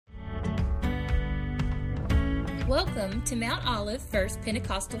Welcome to Mount Olive First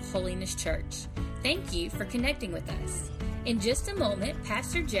Pentecostal Holiness Church. Thank you for connecting with us. In just a moment,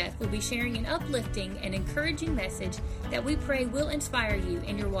 Pastor Jeff will be sharing an uplifting and encouraging message that we pray will inspire you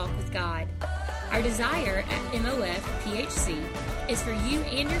in your walk with God. Our desire at MOF PHC is for you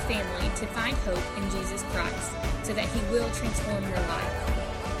and your family to find hope in Jesus Christ so that He will transform your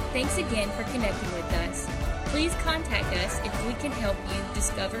life. Thanks again for connecting with us. Please contact us if we can help you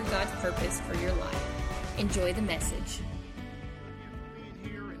discover God's purpose for your life. Enjoy the message. Being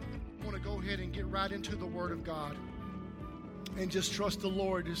here and want to go ahead and get right into the Word of God and just trust the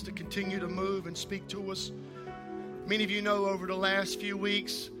Lord just to continue to move and speak to us. Many of you know over the last few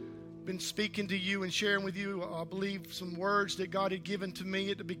weeks, been speaking to you and sharing with you, I believe, some words that God had given to me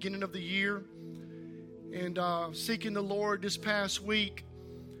at the beginning of the year. And seeking the Lord this past week,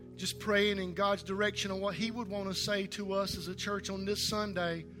 just praying in God's direction on what He would want to say to us as a church on this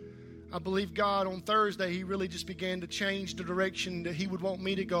Sunday. I believe God on Thursday, He really just began to change the direction that He would want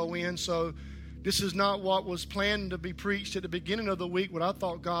me to go in. So this is not what was planned to be preached at the beginning of the week, what I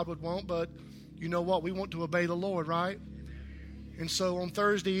thought God would want, but you know what? We want to obey the Lord, right? And so on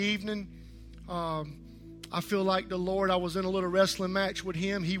Thursday evening, I feel like the Lord, I was in a little wrestling match with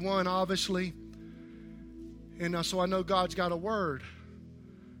Him. He won, obviously. And so I know God's got a word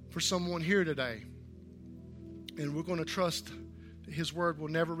for someone here today. And we're going to trust that His word will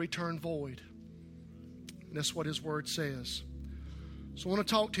never return void. And that's what His word says. So I want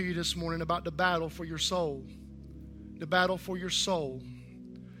to talk to you this morning about the battle for your soul. The battle for your soul.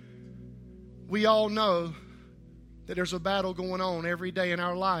 We all know that there's a battle going on every day in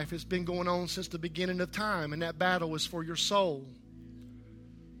our life. It's been going on since the beginning of time, and that battle is for your soul.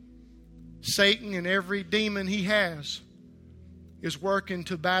 Satan and every demon he has is working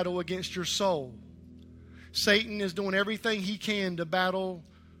to battle against your soul. Satan is doing everything he can to battle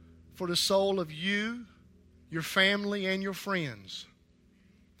for the soul of you, your family, and your friends.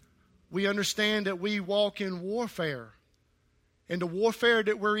 We understand that we walk in warfare. And the warfare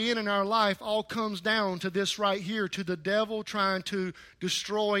that we're in our life all comes down to this right here, to the devil trying to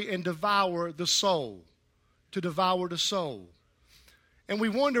destroy and devour the soul. To devour the soul. And we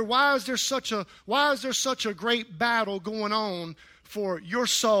wonder, why is there such a great battle going on for your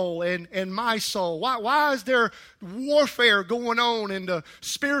soul and my soul? Why is there warfare going on in the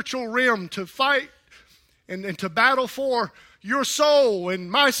spiritual realm to fight and to battle for your soul and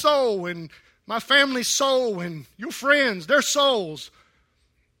my family's soul and your friends, their souls?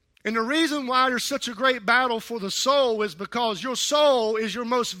 And the reason why there's such a great battle for the soul is because your soul is your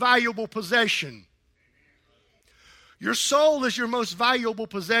most valuable possession. Your soul is your most valuable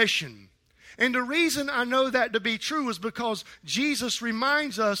possession. And the reason I know that to be true is because Jesus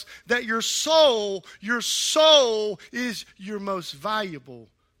reminds us that your soul is your most valuable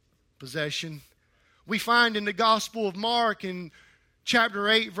possession. We find in the Gospel of Mark in chapter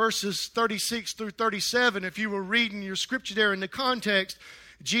 8, verses 36 through 37, if you were reading your scripture there in the context,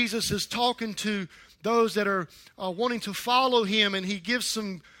 Jesus is talking to those that are wanting to follow Him, and He gives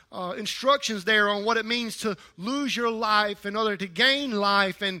some instructions there on what it means to lose your life in order to gain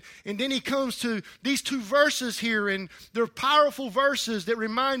life. And then He comes to these two verses here, and they're powerful verses that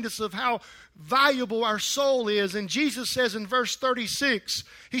remind us of how valuable our soul is. And Jesus says in verse 36,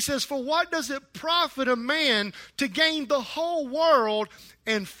 He says, "For what does it profit a man to gain the whole world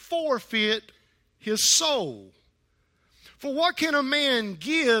and forfeit his soul? For what can a man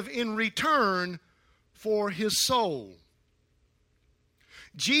give in return for his soul?"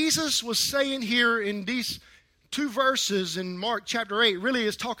 Jesus was saying here in these two verses in Mark chapter 8, really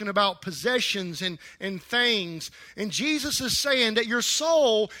is talking about possessions and things. And Jesus is saying that your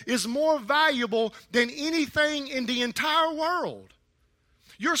soul is more valuable than anything in the entire world.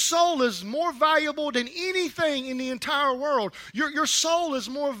 Your soul is more valuable than anything in the entire world. Your soul is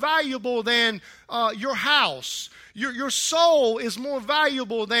more valuable than your house. Your soul is more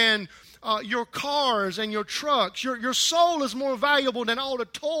valuable than your cars and your trucks. Your soul is more valuable than all the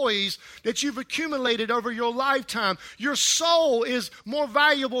toys that you've accumulated over your lifetime. Your soul is more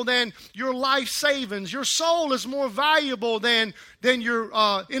valuable than your life savings. Your soul is more valuable than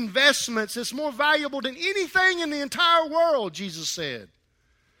your investments. It's more valuable than anything in the entire world, Jesus said.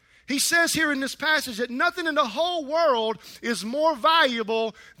 He says here in this passage that nothing in the whole world is more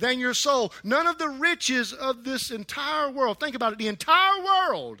valuable than your soul. None of the riches of this entire world, think about it, the entire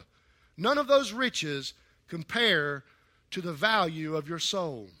world, none of those riches compare to the value of your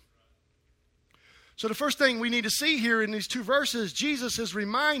soul. So the first thing we need to see here in these two verses, Jesus is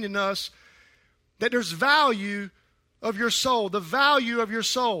reminding us that there's value of your soul, the value of your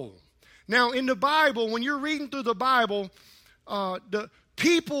soul. Now in the Bible, when you're reading through the Bible, the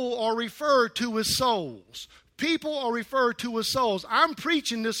people are referred to as souls. People are referred to as souls. I'm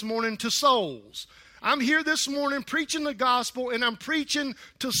preaching this morning to souls. I'm here this morning preaching the gospel, and I'm preaching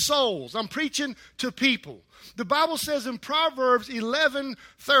to souls. I'm preaching to people. The Bible says in Proverbs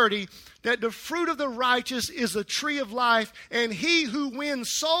 11:30 that the fruit of the righteous is a tree of life, and he who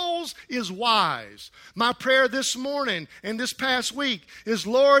wins souls is wise. My prayer this morning and this past week is,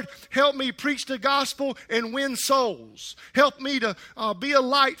 Lord, help me preach the gospel and win souls. Help me to be a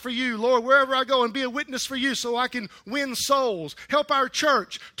light for you, Lord, wherever I go, and be a witness for you so I can win souls. Help our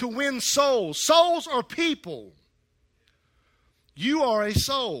church to win souls. Souls are people. You are a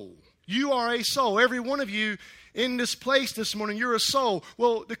soul. You are a soul. Every one of you in this place this morning, you're a soul.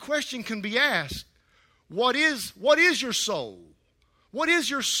 Well, the question can be asked, what is your soul? What is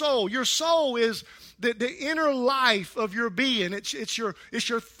your soul? Your soul is the inner life of your being. It's your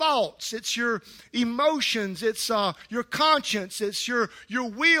thoughts. It's your emotions. It's your conscience. It's your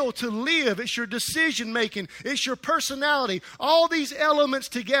will to live. It's your decision making. It's your personality. All these elements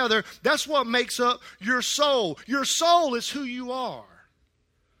together, that's what makes up your soul. Your soul is who you are.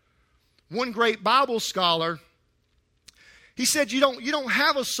 One great Bible scholar, he said, you don't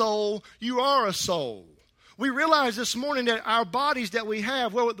have a soul, you are a soul. We realize this morning that our bodies that we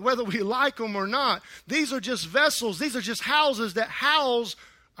have, whether we like them or not, these are just vessels, these are just houses that house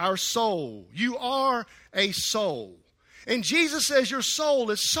our soul. You are a soul. And Jesus says your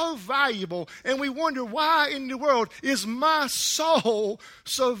soul is so valuable, and we wonder, why in the world is my soul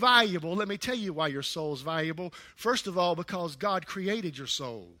so valuable? Let me tell you why your soul is valuable. First of all, because God created your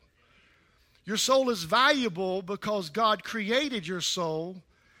soul. Your soul is valuable because God created your soul.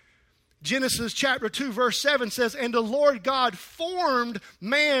 Genesis chapter 2 verse 7 says, and the Lord God formed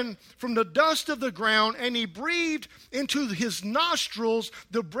man from the dust of the ground, and he breathed into his nostrils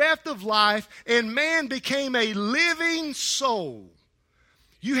the breath of life, and man became a living soul.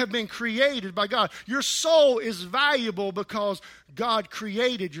 You have been created by God. Your soul is valuable because God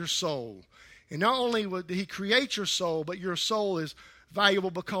created your soul. And not only did he create your soul, but your soul is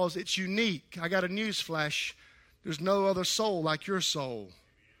valuable because it's unique. I got a news flash. There's no other soul like your soul.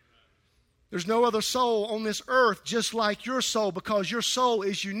 There's no other soul on this earth just like your soul, because your soul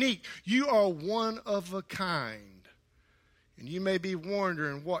is unique. You are one of a kind. And you may be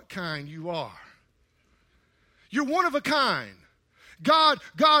wondering what kind you are. You're one of a kind. God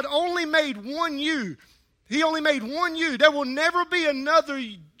only made one you. He only made one you. There will never be another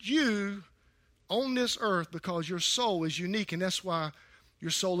you on this earth, because your soul is unique, and that's why your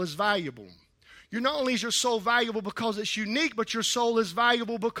soul is valuable. Not only is your soul valuable because it's unique, but your soul is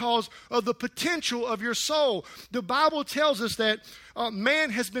valuable because of the potential of your soul. The Bible tells us that man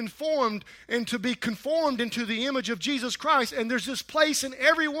has been formed and to be conformed into the image of Jesus Christ. And there's this place in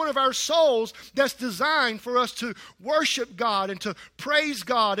every one of our souls that's designed for us to worship God and to praise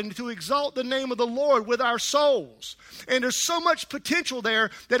God and to exalt the name of the Lord with our souls. And there's so much potential there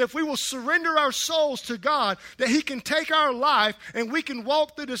that if we will surrender our souls to God, that he can take our life and we can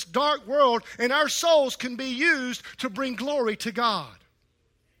walk through this dark world, and our souls can be used to bring glory to God.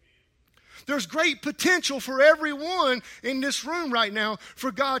 There's great potential for everyone in this room right now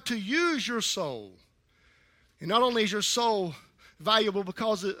for God to use your soul. And not only is your soul valuable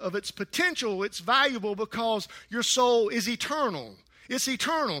because of its potential, it's valuable because your soul is eternal. It's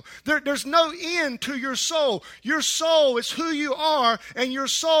eternal. There's no end to your soul. Your soul is who you are, and your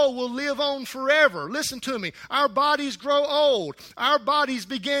soul will live on forever. Listen to me. Our bodies grow old. Our bodies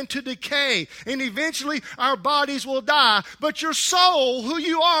begin to decay, and eventually our bodies will die. But your soul, who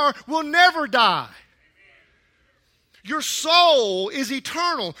you are, will never die. Your soul is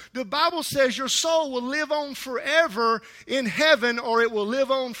eternal. The Bible says your soul will live on forever in heaven, or it will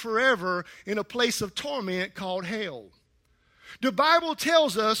live on forever in a place of torment called hell. The Bible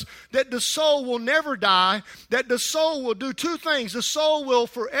tells us that the soul will never die, that the soul will do two things. The soul will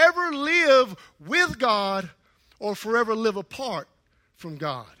forever live with God or forever live apart from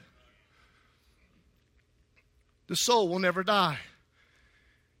God. The soul will never die.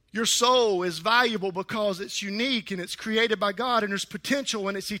 Your soul is valuable because it's unique and it's created by God, and there's potential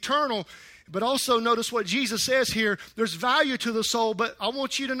and it's eternal. But also notice what Jesus says here. There's value to the soul, but I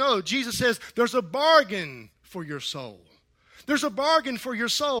want you to know, Jesus says there's a bargain for your soul. There's a bargain for your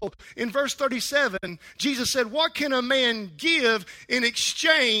soul. In verse 37, Jesus said, what can a man give in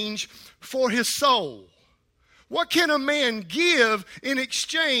exchange for his soul? What can a man give in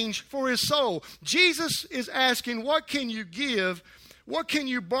exchange for his soul? Jesus is asking, what can you give? What can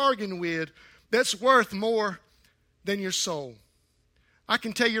you bargain with that's worth more than your soul? I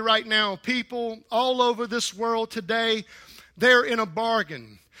can tell you right now, people all over this world today, they're in a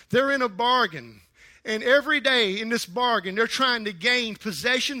bargain. They're in a bargain. And every day in this bargain, they're trying to gain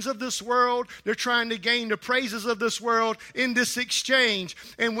possessions of this world. They're trying to gain the praises of this world in this exchange.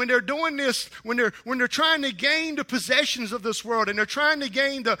 And when they're doing this, when they're trying to gain the possessions of this world, and they're trying to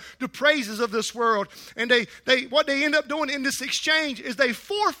gain the praises of this world, and what they end up doing in this exchange is they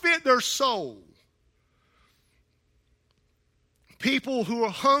forfeit their soul. People who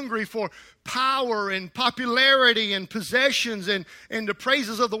are hungry for power and popularity and possessions and the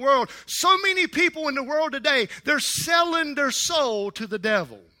praises of the world. So many people in the world today, they're selling their soul to the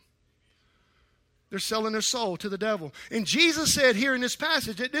devil. They're selling their soul to the devil. And Jesus said here in this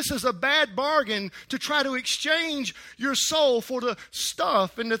passage that this is a bad bargain to try to exchange your soul for the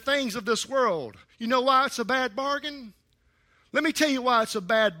stuff and the things of this world. You know why it's a bad bargain? Let me tell you why it's a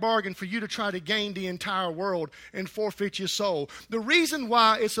bad bargain for you to try to gain the entire world and forfeit your soul. The reason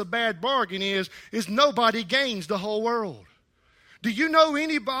why it's a bad bargain is nobody gains the whole world. Do you know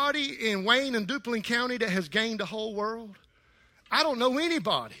anybody in Wayne and Duplin County that has gained the whole world? I don't know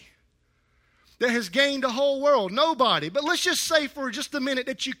anybody that has gained the whole world. Nobody. But let's just say for just a minute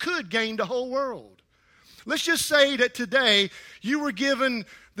that you could gain the whole world. Let's just say that today you were given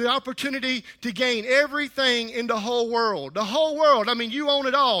the opportunity to gain everything in the whole world. The whole world. I mean, you own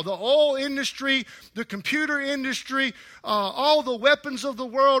it all. The oil industry, the computer industry, all the weapons of the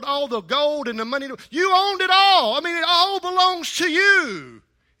world, all the gold and the money. You owned it all. I mean, it all belongs to you.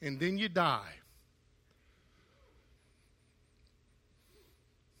 And then you die.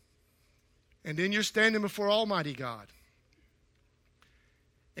 And then you're standing before Almighty God.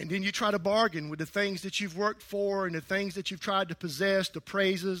 And then you try to bargain with the things that you've worked for and the things that you've tried to possess, the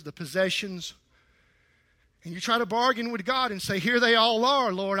praises, the possessions. And you try to bargain with God and say, here they all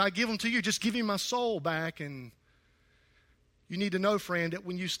are, Lord, I give them to you. Just give me my soul back. And you need to know, friend, that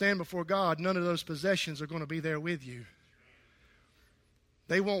when you stand before God, none of those possessions are going to be there with you.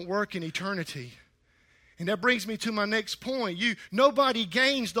 They won't work in eternity. And that brings me to my next point. Nobody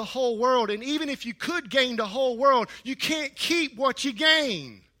gains the whole world. And even if you could gain the whole world, you can't keep what you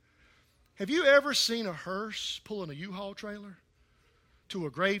gain. Have you ever seen a hearse pulling a U-Haul trailer to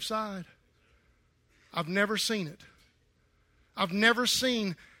a graveside? I've never seen it. I've never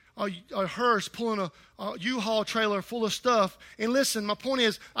seen a hearse pulling a U-Haul trailer full of stuff. And listen, my point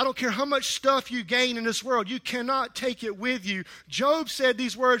is, I don't care how much stuff you gain in this world, you cannot take it with you. Job said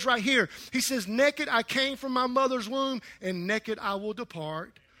these words right here. He says, naked I came from my mother's womb, and naked I will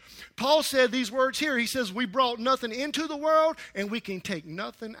depart. Paul said these words here. He says, we brought nothing into the world, and we can take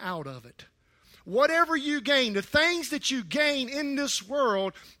nothing out of it. Whatever you gain, the things that you gain in this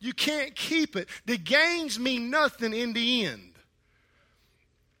world, you can't keep it. The gains mean nothing in the end.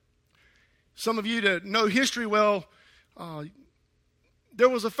 Some of you that know history well, there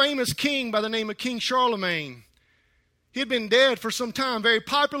was a famous king by the name of King Charlemagne. He had been dead for some time, very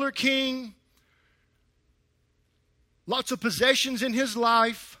popular king, lots of possessions in his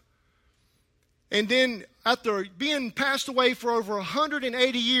life. And then after being passed away for over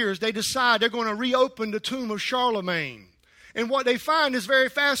 180 years, they decide they're going to reopen the tomb of Charlemagne. And what they find is very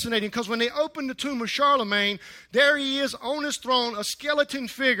fascinating, because when they open the tomb of Charlemagne, there he is on his throne, a skeleton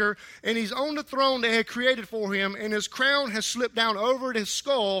figure, and he's on the throne they had created for him, and his crown has slipped down over his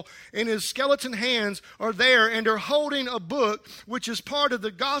skull, and his skeleton hands are there, and they're holding a book, which is part of the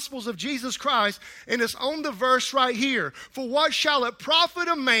Gospels of Jesus Christ, and it's on the verse right here. For what shall it profit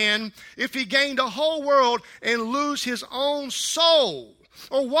a man if he gain the whole world and lose his own soul?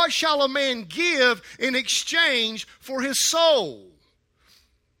 Or what shall a man give in exchange for his soul?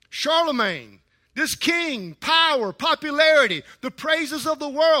 Charlemagne, this king, power, popularity, the praises of the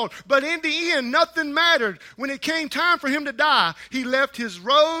world. But in the end, nothing mattered. When it came time for him to die, he left his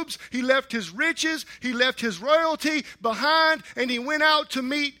robes, he left his riches, he left his royalty behind, and he went out to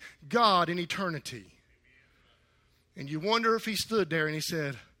meet God in eternity. And you wonder if he stood there and he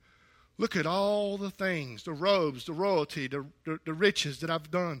said, look at all the things, the robes, the royalty, the riches that I've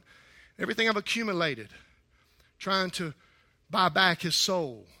done, everything I've accumulated, trying to buy back his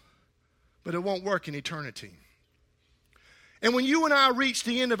soul. But it won't work in eternity. And when you and I reach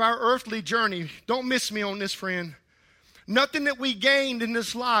the end of our earthly journey, don't miss me on this, friend. Nothing that we gained in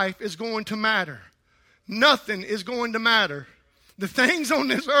this life is going to matter. Nothing is going to matter. The things on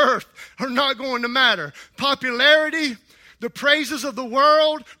this earth are not going to matter. Popularity, the praises of the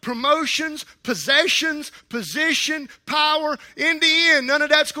world, promotions, possessions, position, power. In the end, none of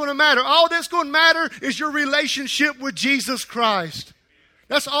that's going to matter. All that's going to matter is your relationship with Jesus Christ.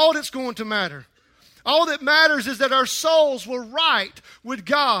 That's all that's going to matter. All that matters is that our souls were right with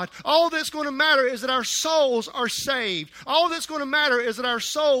God. All that's going to matter is that our souls are saved. All that's going to matter is that our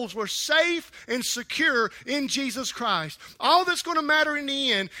souls were safe and secure in Jesus Christ. All that's going to matter in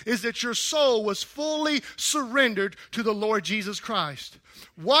the end is that your soul was fully surrendered to the Lord Jesus Christ.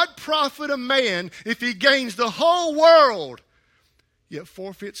 What profit a man if he gains the whole world, yet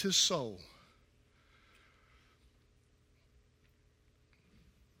forfeits his soul?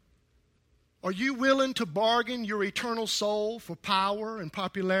 Are you willing to bargain your eternal soul for power and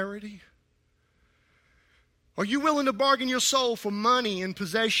popularity? Are you willing to bargain your soul for money and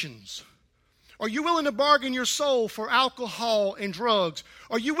possessions? Are you willing to bargain your soul for alcohol and drugs?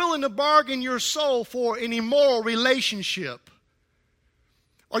 Are you willing to bargain your soul for an immoral relationship?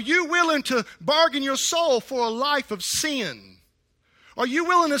 Are you willing to bargain your soul for a life of sin? Are you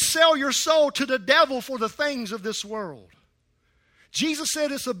willing to sell your soul to the devil for the things of this world? Jesus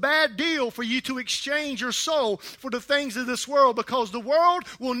said it's a bad deal for you to exchange your soul for the things of this world, because the world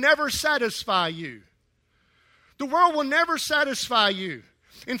will never satisfy you. The world will never satisfy you.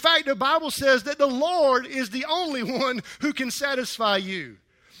 In fact, the Bible says that the Lord is the only one who can satisfy you.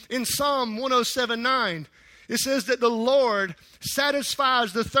 In Psalm 107:9, it says that the Lord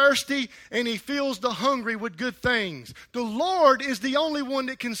satisfies the thirsty and He fills the hungry with good things. The Lord is the only one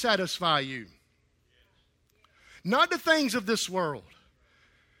that can satisfy you. Not the things of this world.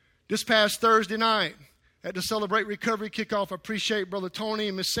 This past Thursday night at the Celebrate Recovery kickoff, I appreciate Brother Tony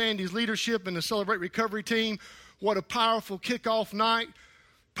and Miss Sandy's leadership and the Celebrate Recovery team. What a powerful kickoff night.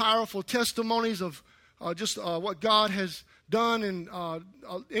 Powerful testimonies of what God has done and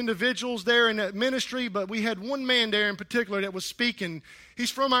individuals there in that ministry. But we had one man there in particular that was speaking. He's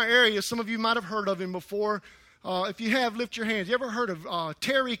from our area. Some of you might have heard of him before. If you have, lift your hands. You ever heard of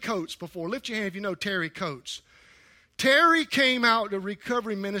Terry Coates before? Lift your hand if you know Terry Coates. Terry came out to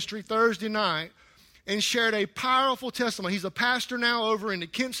recovery ministry Thursday night and shared a powerful testimony. He's a pastor now over in the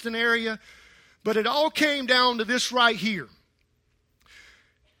Kinston area, but it all came down to this right here.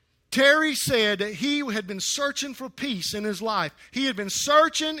 Terry said that he had been searching for peace in his life. He had been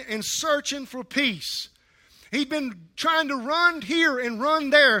searching and searching for peace. He'd been trying to run here and run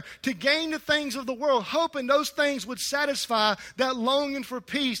there to gain the things of the world, hoping those things would satisfy that longing for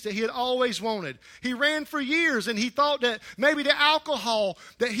peace that he had always wanted. He ran for years, and he thought that maybe the alcohol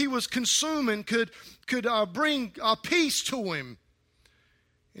that he was consuming could bring peace to him.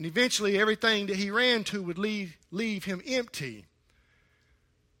 And eventually everything that he ran to would leave him empty.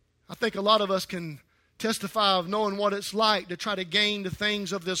 I think a lot of us can testify of knowing what it's like to try to gain the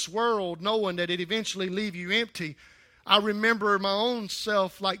things of this world, knowing that it eventually leave you empty. I remember my own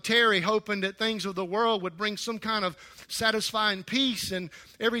self, like Terry, hoping that things of the world would bring some kind of satisfying peace, and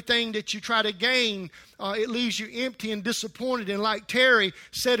everything that you try to gain, it leaves you empty and disappointed. And like Terry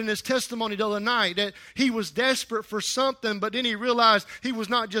said in his testimony the other night, that he was desperate for something, but then he realized he was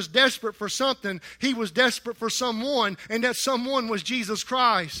not just desperate for something, he was desperate for someone, and that someone was Jesus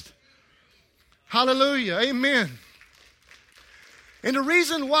Christ. Hallelujah. Amen. And the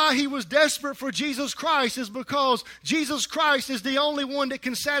reason why he was desperate for Jesus Christ is because Jesus Christ is the only one that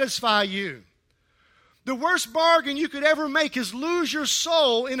can satisfy you. The worst bargain you could ever make is lose your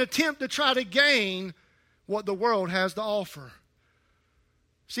soul in an attempt to try to gain what the world has to offer.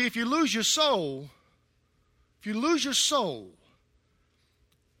 See, if you lose your soul,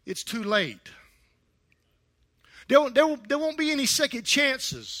 it's too late. There won't be any second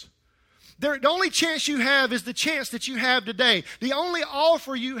chances. The only chance you have is the chance that you have today. The only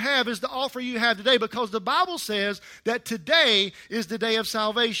offer you have is the offer you have today, because the Bible says that today is the day of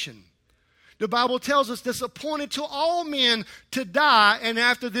salvation. The Bible tells us it's appointed to all men to die, and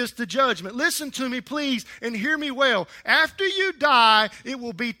after this, the judgment. Listen to me, please, and hear me well. After you die, it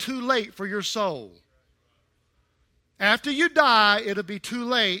will be too late for your soul. After you die, it'll be too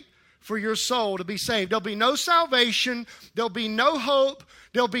late for your soul to be saved. There'll be no salvation. There'll be no hope.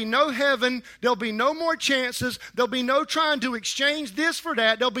 There'll be no heaven. There'll be no more chances. There'll be no trying to exchange this for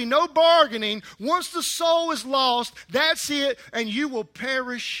that. There'll be no bargaining. Once the soul is lost, that's it, and you will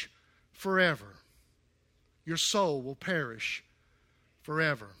perish forever. Your soul will perish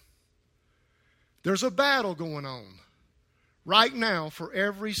forever. There's a battle going on right now for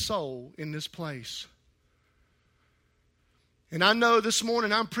every soul in this place. And I know this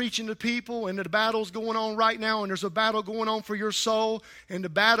morning I'm preaching to people and the battle's going on right now, and there's a battle going on for your soul. And the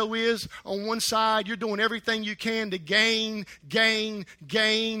battle is, on one side, you're doing everything you can to gain.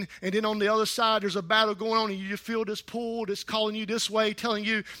 And then on the other side, there's a battle going on and you feel this pull that's calling you this way, telling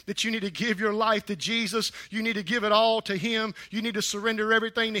you that you need to give your life to Jesus. You need to give it all to Him. You need to surrender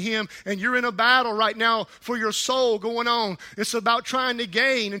everything to Him. And you're in a battle right now for your soul going on. It's about trying to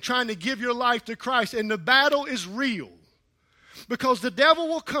gain and trying to give your life to Christ. And the battle is real. Because the devil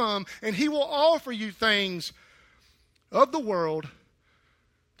will come and he will offer you things of the world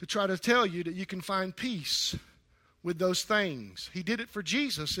to try to tell you that you can find peace with those things. He did it for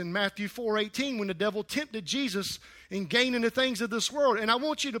Jesus in Matthew 4:18 when the devil tempted Jesus in gaining the things of this world. And I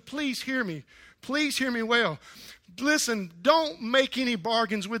want you to please hear me. Please hear me well. Listen, don't make any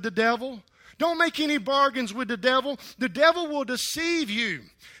bargains with the devil. Don't make any bargains with the devil. The devil will deceive you.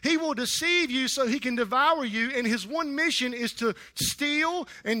 He will deceive you so he can devour you, and his one mission is to steal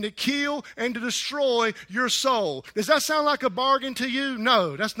and to kill and to destroy your soul. Does that sound like a bargain to you?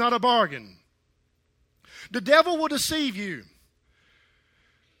 No, that's not a bargain. The devil will deceive you.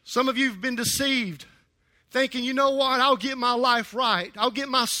 Some of you have been deceived, thinking, you know what, I'll get my life right. I'll get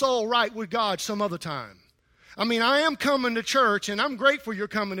my soul right with God some other time. I mean, I am coming to church, and I'm grateful you're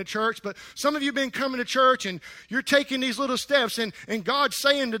coming to church, but some of you have been coming to church, and you're taking these little steps, and God's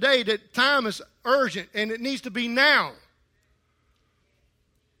saying today that time is urgent, and it needs to be now.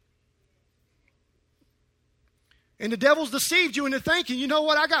 And the devil's deceived you into thinking, you know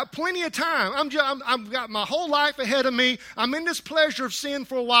what, I got plenty of time. I've got my whole life ahead of me. I'm in this pleasure of sin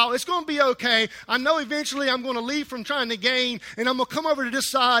for a while. It's going to be okay. I know eventually I'm going to leave from trying to gain, and I'm going to come over to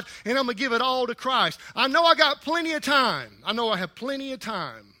this side, and I'm going to give it all to Christ. I know I got plenty of time. I know I have plenty of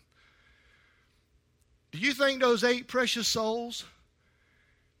time. Do you think those 8 precious souls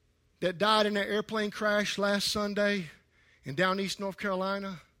that died in that airplane crash last Sunday in down East North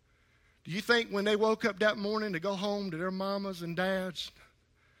Carolina, do you think when they woke up that morning to go home to their mamas and dads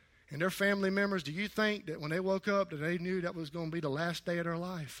and their family members, do you think that when they woke up that they knew that was going to be the last day of their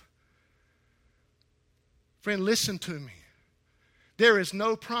life? Friend, listen to me. There is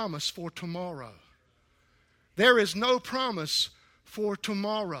no promise for tomorrow. There is no promise for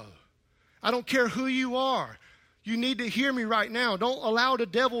tomorrow. I don't care who you are. You need to hear me right now. Don't allow the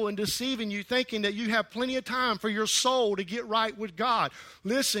devil in deceiving you, thinking that you have plenty of time for your soul to get right with God.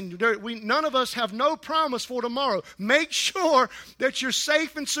 Listen, none of us have no promise for tomorrow. Make sure that you're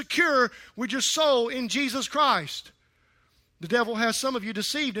safe and secure with your soul in Jesus Christ. The devil has some of you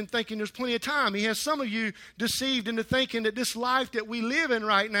deceived in thinking there's plenty of time. He has some of you deceived into thinking that this life that we live in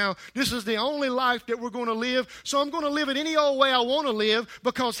right now, this is the only life that we're going to live. So I'm going to live it any old way I want to live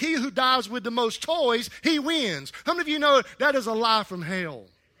because he who dies with the most toys, he wins. How many of you know that is a lie from hell?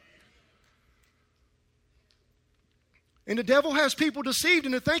 And the devil has people deceived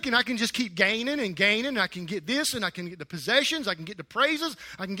into thinking I can just keep gaining and gaining. I can get this and I can get the possessions. I can get the praises.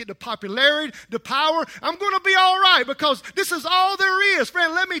 I can get the popularity, the power. I'm going to be all right because this is all there is.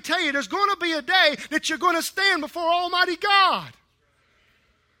 Friend, let me tell you, there's going to be a day that you're going to stand before Almighty God.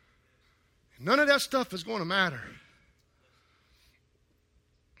 None of that stuff is going to matter.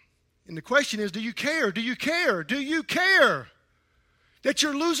 And the question is, do you care? Do you care? Do you care that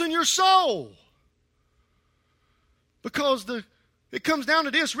you're losing your soul? Because it comes down to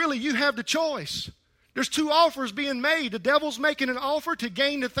this, really, you have the choice. There's 2 offers being made. The devil's making an offer to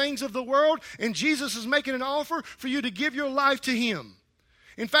gain the things of the world, and Jesus is making an offer for you to give your life to Him.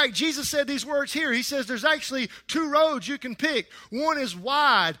 In fact, Jesus said these words here. He says there's actually 2 roads you can pick. One is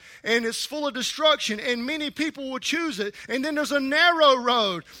wide and it's full of destruction and many people will choose it. And then there's a narrow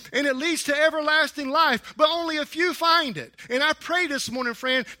road and it leads to everlasting life, but only a few find it. And I pray this morning,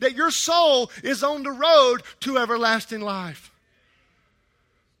 friend, that your soul is on the road to everlasting life.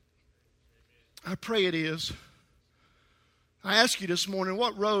 I pray it is. I ask you this morning,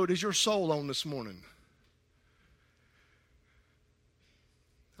 what road is your soul on this morning?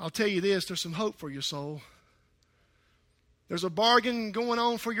 I'll tell you this, there's some hope for your soul. There's a bargain going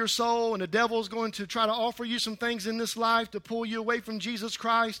on for your soul, and the devil's going to try to offer you some things in this life to pull you away from Jesus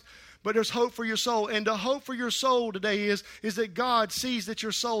Christ. But there's hope for your soul. And the hope for your soul today is that God sees that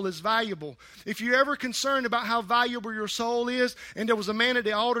your soul is valuable. If you're ever concerned about how valuable your soul is, and there was a man at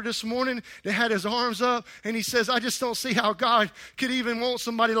the altar this morning that had his arms up, and he says, I just don't see how God could even want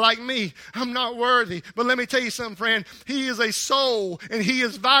somebody like me. I'm not worthy. But let me tell you something, friend. He is a soul, and he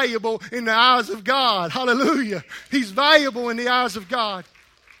is valuable in the eyes of God. Hallelujah. He's valuable in the eyes of God.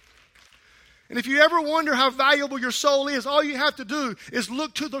 And if you ever wonder how valuable your soul is, all you have to do is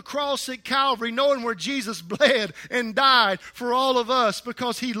look to the cross at Calvary, knowing where Jesus bled and died for all of us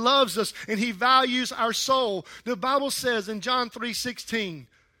because he loves us and he values our soul. The Bible says in John 3:16,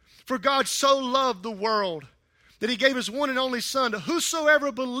 "For God so loved the world that he gave his one and only Son, that whosoever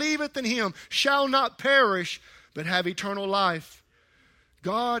believeth in him shall not perish, but have eternal life."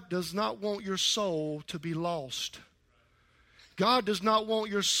 God does not want your soul to be lost. God does not want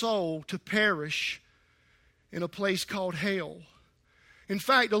your soul to perish in a place called hell. In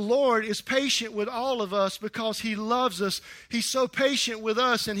fact, the Lord is patient with all of us because he loves us. He's so patient with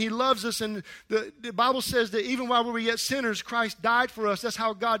us and he loves us. And the Bible says that even while we were yet sinners, Christ died for us. That's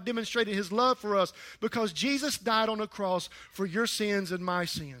how God demonstrated his love for us, because Jesus died on the cross for your sins and my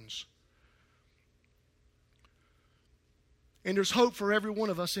sins. And there's hope for every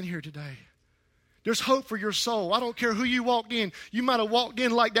one of us in here today. There's hope for your soul. I don't care who you walked in. You might have walked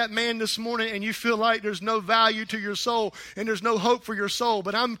in like that man this morning and you feel like there's no value to your soul and there's no hope for your soul.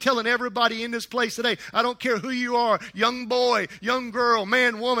 But I'm telling everybody in this place today, I don't care who you are, young boy, young girl,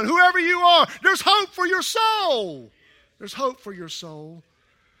 man, woman, whoever you are, there's hope for your soul. There's hope for your soul.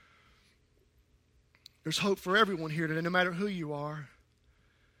 There's hope for everyone here today, no matter who you are.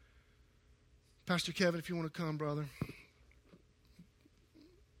 Pastor Kevin, if you want to come, brother.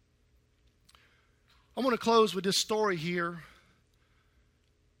 I want to close with this story here.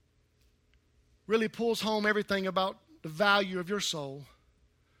 Really pulls home everything about the value of your soul.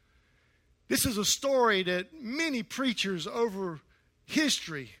 This is a story that many preachers over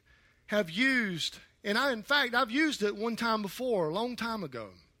history have used. And I've used it one time before, a long time ago.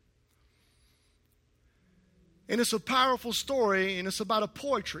 And it's a powerful story, and it's about a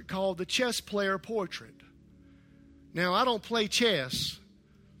portrait called the Chess Player Portrait. Now, I don't play chess.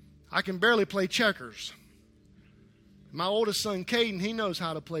 I can barely play checkers. My oldest son, Caden, he knows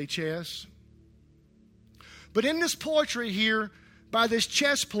how to play chess. But in this portrait here, by this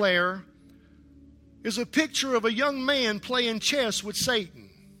chess player, is a picture of a young man playing chess with Satan.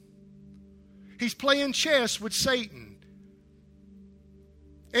 He's playing chess with Satan.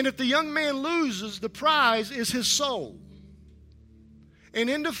 And if the young man loses, the prize is his soul. And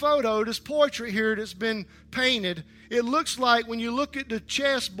in the photo, this portrait here that's been painted, it looks like when you look at the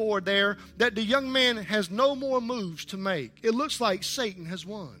chessboard there that the young man has no more moves to make. It looks like Satan has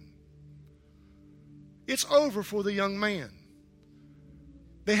won. It's over for the young man.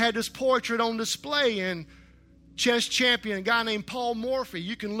 They had this portrait on display in chess champion, a guy named Paul Morphy.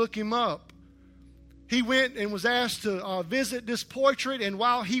 You can look him up. He went and was asked to visit this portrait, and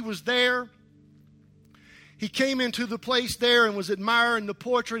while he was there, he came into the place there and was admiring the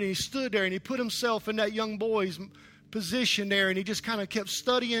portrait, and he stood there and he put himself in that young boy's position there, and he just kind of kept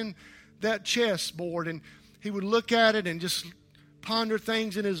studying that chessboard, and he would look at it and just ponder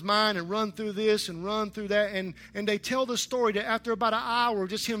things in his mind and run through this and run through that. And they tell the story that after about an hour,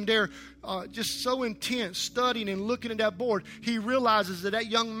 just him there, just so intense, studying and looking at that board, he realizes that that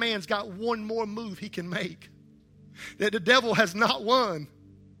young man's got one more move he can make. That the devil has not won.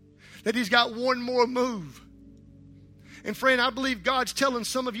 That he's got one more move. And friend, I believe God's telling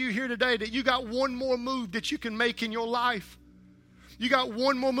some of you here today that you got one more move that you can make in your life. You got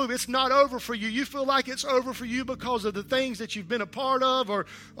one more move. It's not over for you. You feel like it's over for you because of the things that you've been a part of or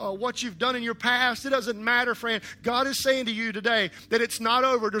what you've done in your past. It doesn't matter, friend. God is saying to you today that it's not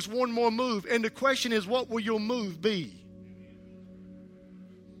over. There's one more move. And the question is, what will your move be?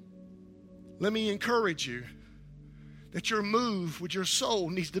 Let me encourage you that your move with your soul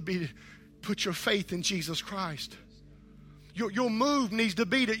needs to be to put your faith in Jesus Christ. Your move needs to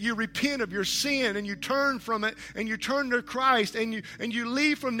be that you repent of your sin and you turn from it and you turn to Christ and you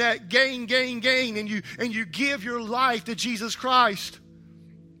leave from that gain and you give your life to Jesus Christ.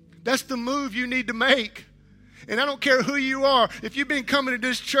 That's the move you need to make. And I don't care who you are. If you've been coming to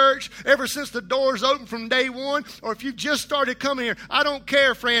this church ever since the doors opened from day one, or if you just started coming here, I don't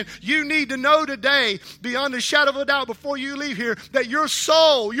care, friend. You need to know today, beyond a shadow of a doubt, before you leave here, that your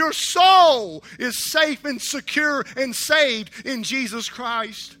soul is safe and secure and saved in Jesus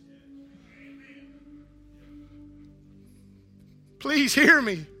Christ. Please hear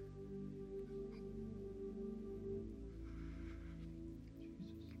me.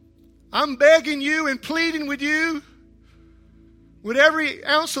 I'm begging you and pleading with you with every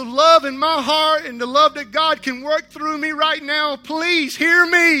ounce of love in my heart and the love that God can work through me right now. Please hear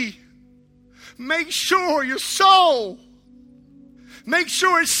me. Make sure your soul, make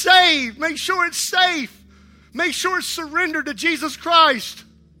sure it's saved. Make sure it's safe. Make sure it's surrendered to Jesus Christ.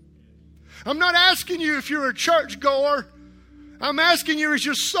 I'm not asking you if you're a churchgoer. I'm asking you, is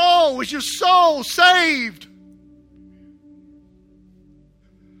your soul saved?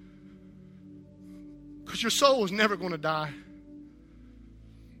 Because your soul is never going to die.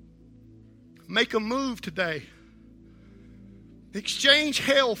 Make a move today. Exchange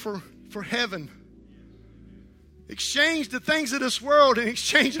hell for heaven. Exchange the things of this world and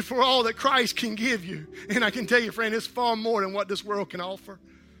exchange it for all that Christ can give you. And I can tell you, friend, it's far more than what this world can offer.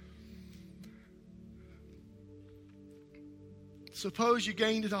 Suppose you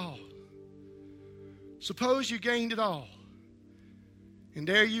gained it all. Suppose you gained it all. And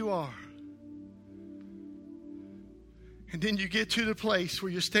there you are. And then you get to the place where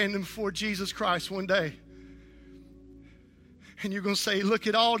you're standing before Jesus Christ one day. And you're going to say, look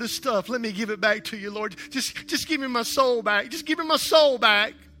at all this stuff. Let me give it back to you, Lord. Just give me my soul back. Just give me my soul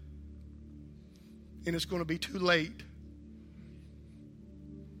back. And it's going to be too late.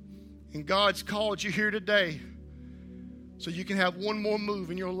 And God's called you here today so you can have one more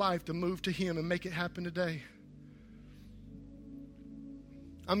move in your life to move to Him and make it happen today.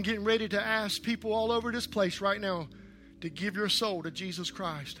 I'm getting ready to ask people all over this place right now to give your soul to Jesus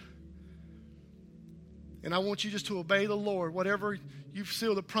Christ. And I want you just to obey the Lord. Whatever you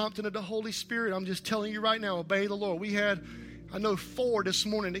feel the prompting of the Holy Spirit, I'm just telling you right now, obey the Lord. We had, I know, 4 this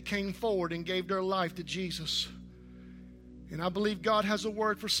morning that came forward and gave their life to Jesus. And I believe God has a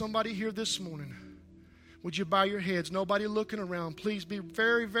word for somebody here this morning. Would you bow your heads? Nobody looking around. Please be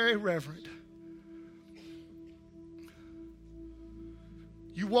very, very reverent.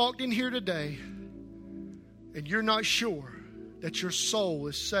 You walked in here today and you're not sure that your soul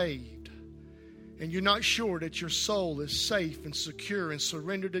is saved. And you're not sure that your soul is safe and secure and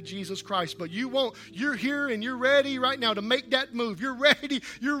surrendered to Jesus Christ. But you're here and you're ready right now to make that move. You're ready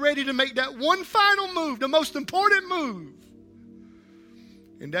to make that one final move, the most important move.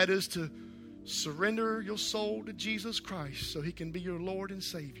 And that is to surrender your soul to Jesus Christ so He can be your Lord and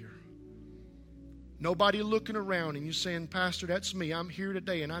Savior. Nobody looking around and you saying, Pastor, that's me. I'm here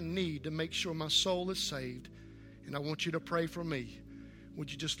today and I need to make sure my soul is saved. And I want you to pray for me.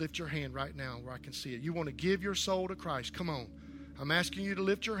 Would you just lift your hand right now where I can see it? You want to give your soul to Christ. Come on. I'm asking you to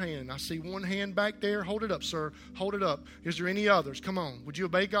lift your hand. I see one hand back there. Hold it up, sir. Hold it up. Is there any others? Come on. Would you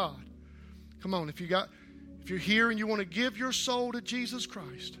obey God? Come on. If you're here and you want to give your soul to Jesus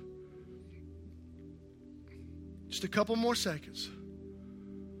Christ. Just a couple more seconds.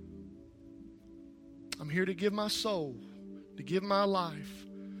 I'm here to give my soul, to give my life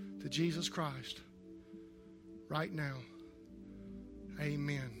to Jesus Christ right now.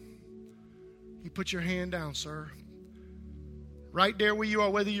 Amen. You put your hand down, sir. Right there where you are,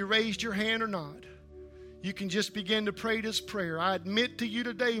 whether you raised your hand or not, you can just begin to pray this prayer. I admit to you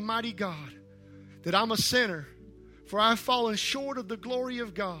today, mighty God, that I'm a sinner, for I've fallen short of the glory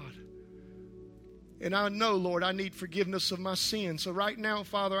of God. And I know, Lord, I need forgiveness of my sins. So right now,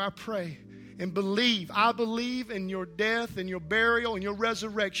 Father, I pray and believe. I believe in your death and your burial and your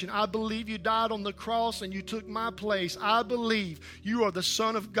resurrection. I believe you died on the cross and you took my place. I believe you are the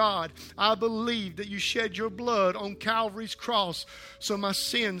Son of God. I believe that you shed your blood on Calvary's cross so my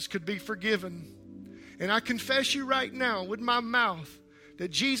sins could be forgiven. And I confess you right now with my mouth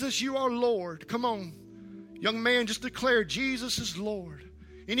that Jesus, you are Lord. Come on. Young man, just declare Jesus is Lord.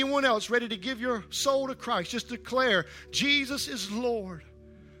 Anyone else ready to give your soul to Christ, just declare Jesus is Lord.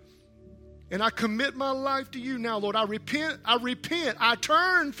 And I commit my life to you now, Lord. I repent. I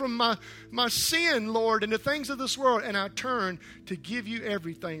turn from my sin, Lord, and the things of this world, and I turn to give you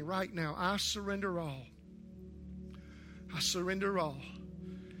everything right now. I surrender all. I surrender all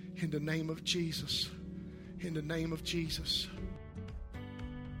in the name of Jesus. In the name of Jesus.